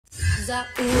Sa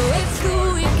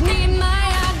uwi ni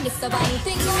Maya, lista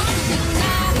banting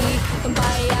nari,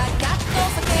 tumpaya gato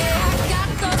sa kaya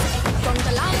gato, con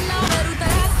talana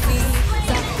verutasi.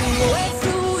 Sa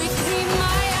uwi ni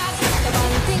Maya, lista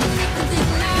banting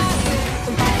nari,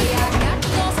 tumpaya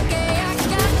gato sa kaya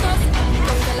gato,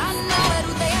 con talana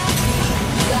verutasi.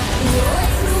 Sa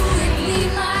uwi ni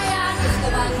Maya, lista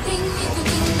banting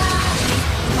nari,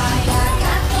 tumpaya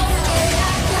gato sa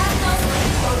kaya gato,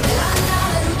 con talana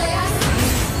verutasi.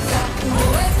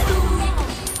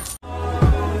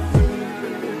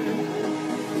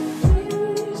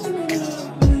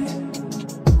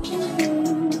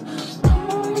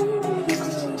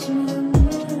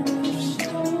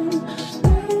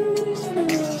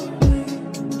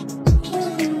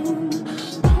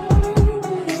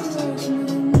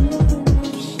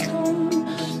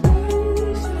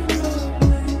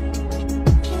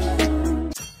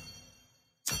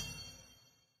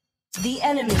 The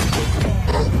enemy is there.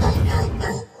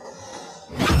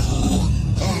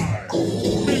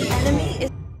 Enemy is.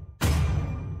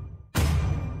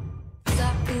 Sa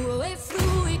uwi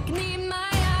fruik ni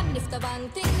Maya, lifta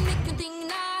banting nikunting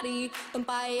nari,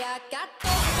 tumpaya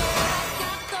gatos,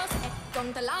 gatos, con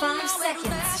talana 5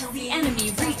 seconds till the enemy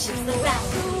reaches the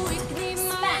battle. fruik ni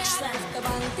Maya, Smash them. lifta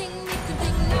banting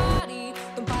nikunting nari,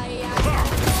 tumpaya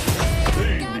gatos,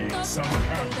 gatos,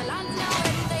 con talana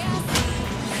verutasi.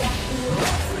 Sa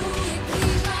uwi fruik ni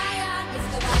Maya,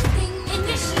 lifta banting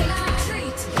nikunting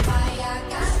nari, tumpaya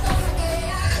gatos,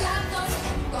 gatos,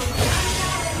 con talana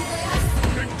verutasi.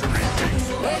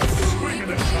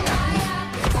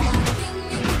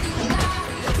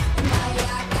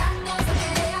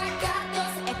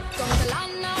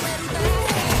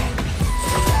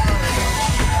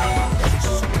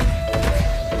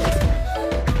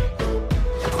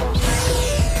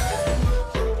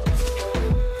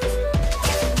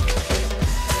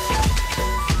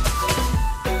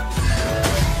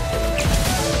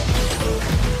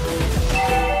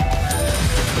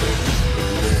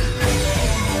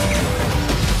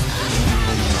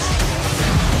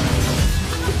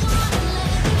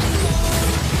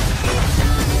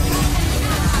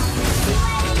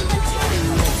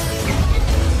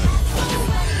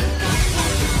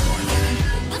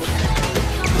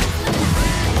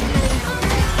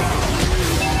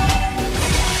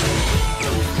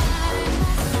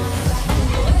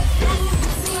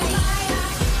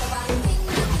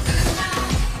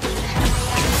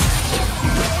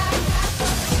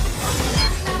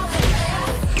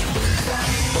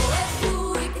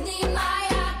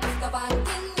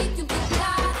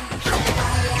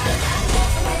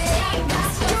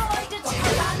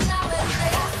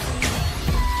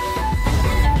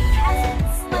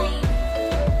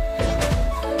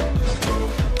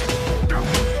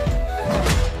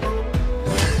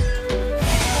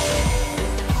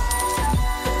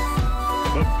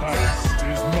 The past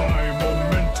is my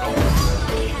momentum.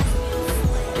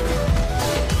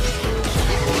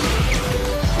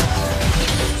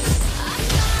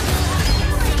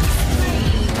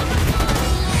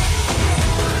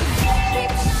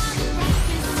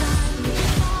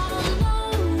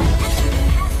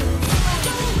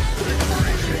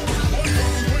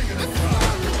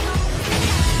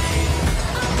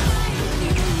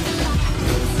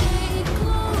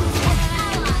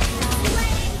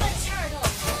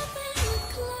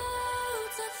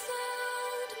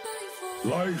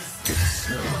 Life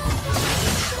itself.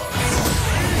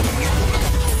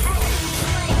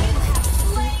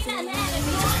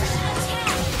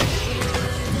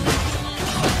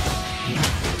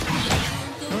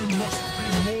 There must be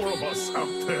more of us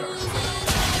out there.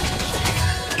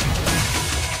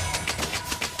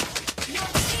 Your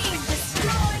team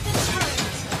destroyed the turret.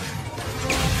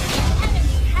 The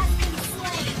enemy has been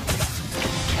slain.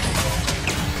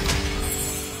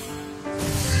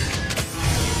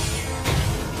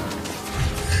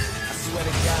 Swear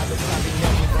to God, they'll probably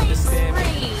never understand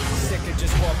me. Sick of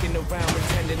just walking around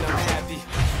pretending I'm happy.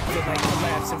 Feel like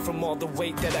collapsing from all the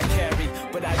weight that I carry.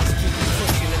 But I just keep it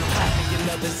pushing and popping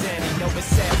another Zanny. Know it's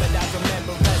sad, but I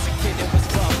remember as a kid it was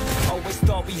rough. Always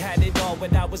thought we had it all,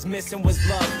 what I was missing was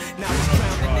love. Now it's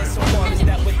drowning in some waters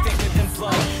that were thicker than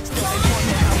blood. Still they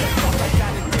wonder how the fuck I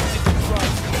got addicted to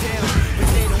drugs. Damn, but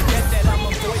they don't get that I'm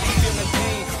avoiding feeling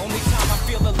pain. Only time I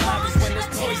feel alive is when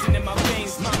there's poison in my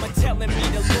veins. Mama telling me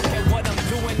to look at what I'm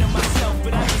doing to myself,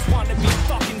 but I just wanna be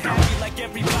fucking happy like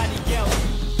everybody else.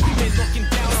 They looking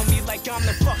down on me like I'm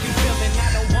the fucking villain. I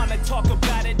don't wanna talk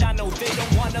about it, I know they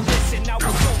don't wanna listen. I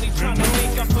was only trying to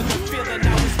make up for the feeling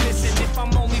I was missing. If I'm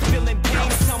only feeling pain,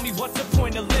 tell me what's the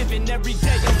point of living? Every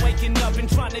day I'm waking up and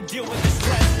trying to deal with the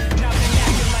stress. Now they're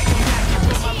acting like I'm happy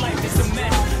when my life is a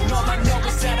mess. And all I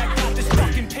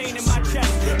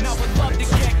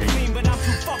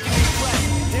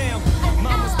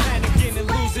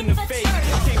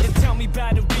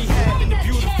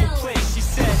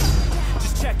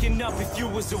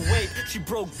rape. She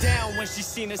broke down when she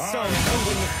seen her son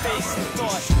blue in the face and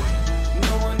thought,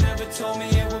 no one ever told me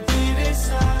it would be this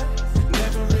hard.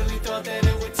 Never really thought that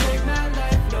it would take my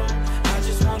life, no. I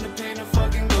just want the pain to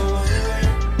fucking go away.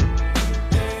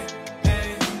 Hey,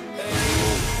 hey, hey.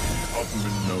 Up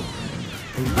and over.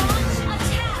 Launch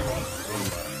attack.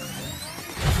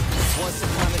 Once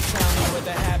upon a time we were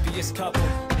the happiest couple.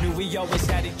 Knew we always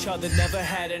had each other, never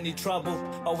had any trouble.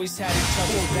 Always had each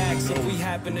other's backs if we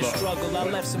happened to struggle. I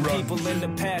left some people in the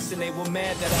past and they were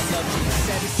mad that I loved you.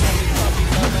 Said it's only puppy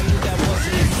love, I knew that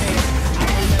wasn't the case. I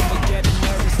remember getting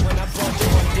nervous when I brought you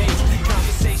on dates.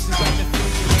 Conversations about the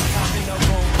future and coming our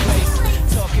own place.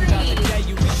 Talking about the day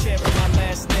you were sharing my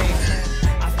last name.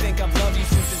 I think I've loved you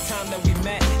since the time that we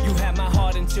met. You had my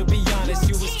heart and to be honest,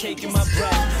 you was taking my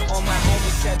breath. All my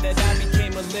homies said that I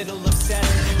became a little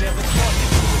obsessed. Never thought that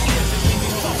you would give me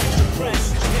fucking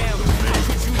depressed. Damn, how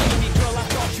could you leave me, girl? I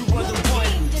thought you were the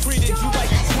one. Treated you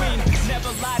like a queen,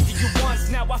 never lied to you once.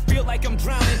 Now I feel like I'm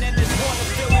drowning and there's water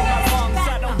filling my lungs.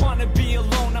 I don't wanna be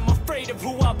alone, I'm afraid of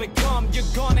who I'll become.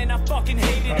 You're gone and I fucking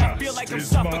hate it, I feel like I'm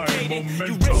suffocating.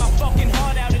 You ripped my fucking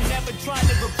heart out and never tried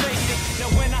to replace it. Now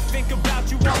when I think about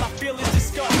you, all I feel is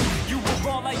disgust. You were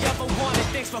all I ever wanted,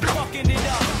 thanks for fucking it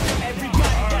up.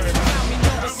 Everybody that's around me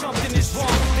know that something is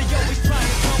wrong. They always try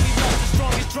to tell me love's the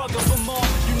strongest drug of them all.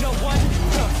 You know what?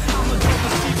 I'ma go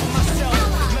and see for myself.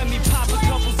 Let me pop a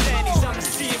couple Xannies, I'ma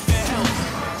see if it helps.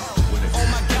 Oh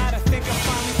my God, I think I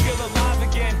finally feel alive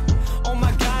again. Oh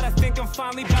my God, I think I'm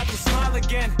finally about to smile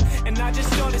again. And I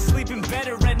just started sleeping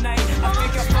better at night. I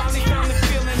think I finally found the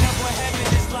feeling of what heaven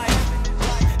is like.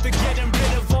 They're getting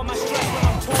rid of all my stress when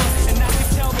I'm torn. And I can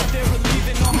tell that they're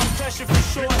relieving all my pressure for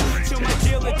sure. Till my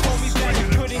dealer told me that he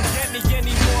couldn't get me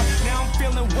anymore. Now I'm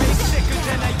feeling way sicker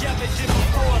than I ever did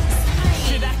before.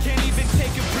 Shit, I can't even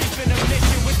take a brief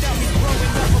intermission without me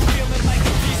growing up. I'm feeling like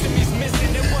a piece of me's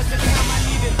missing. It was the time I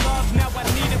needed love, now I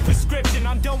need a prescription.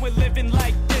 I'm done with living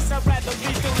like this, I'd rather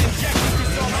lethal injections.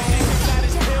 Cause all I think about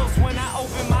is pills when I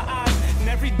open my eyes. And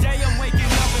every day I'm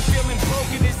waking up and feeling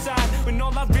broken inside. When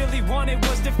all I really wanted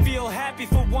was to feel happy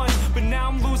for once. But now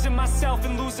I'm losing myself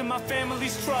and losing my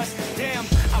family's trust. Damn,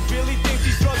 I really think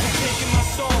these drugs are taking my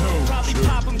soul. Probably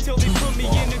pop them till they put me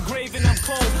in the grave and I'm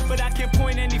cold. But I can't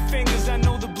point any fingers, I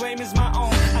know the blame is my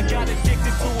own. I got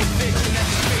addicted to a bitch and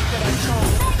that's the fate that I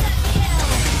chose.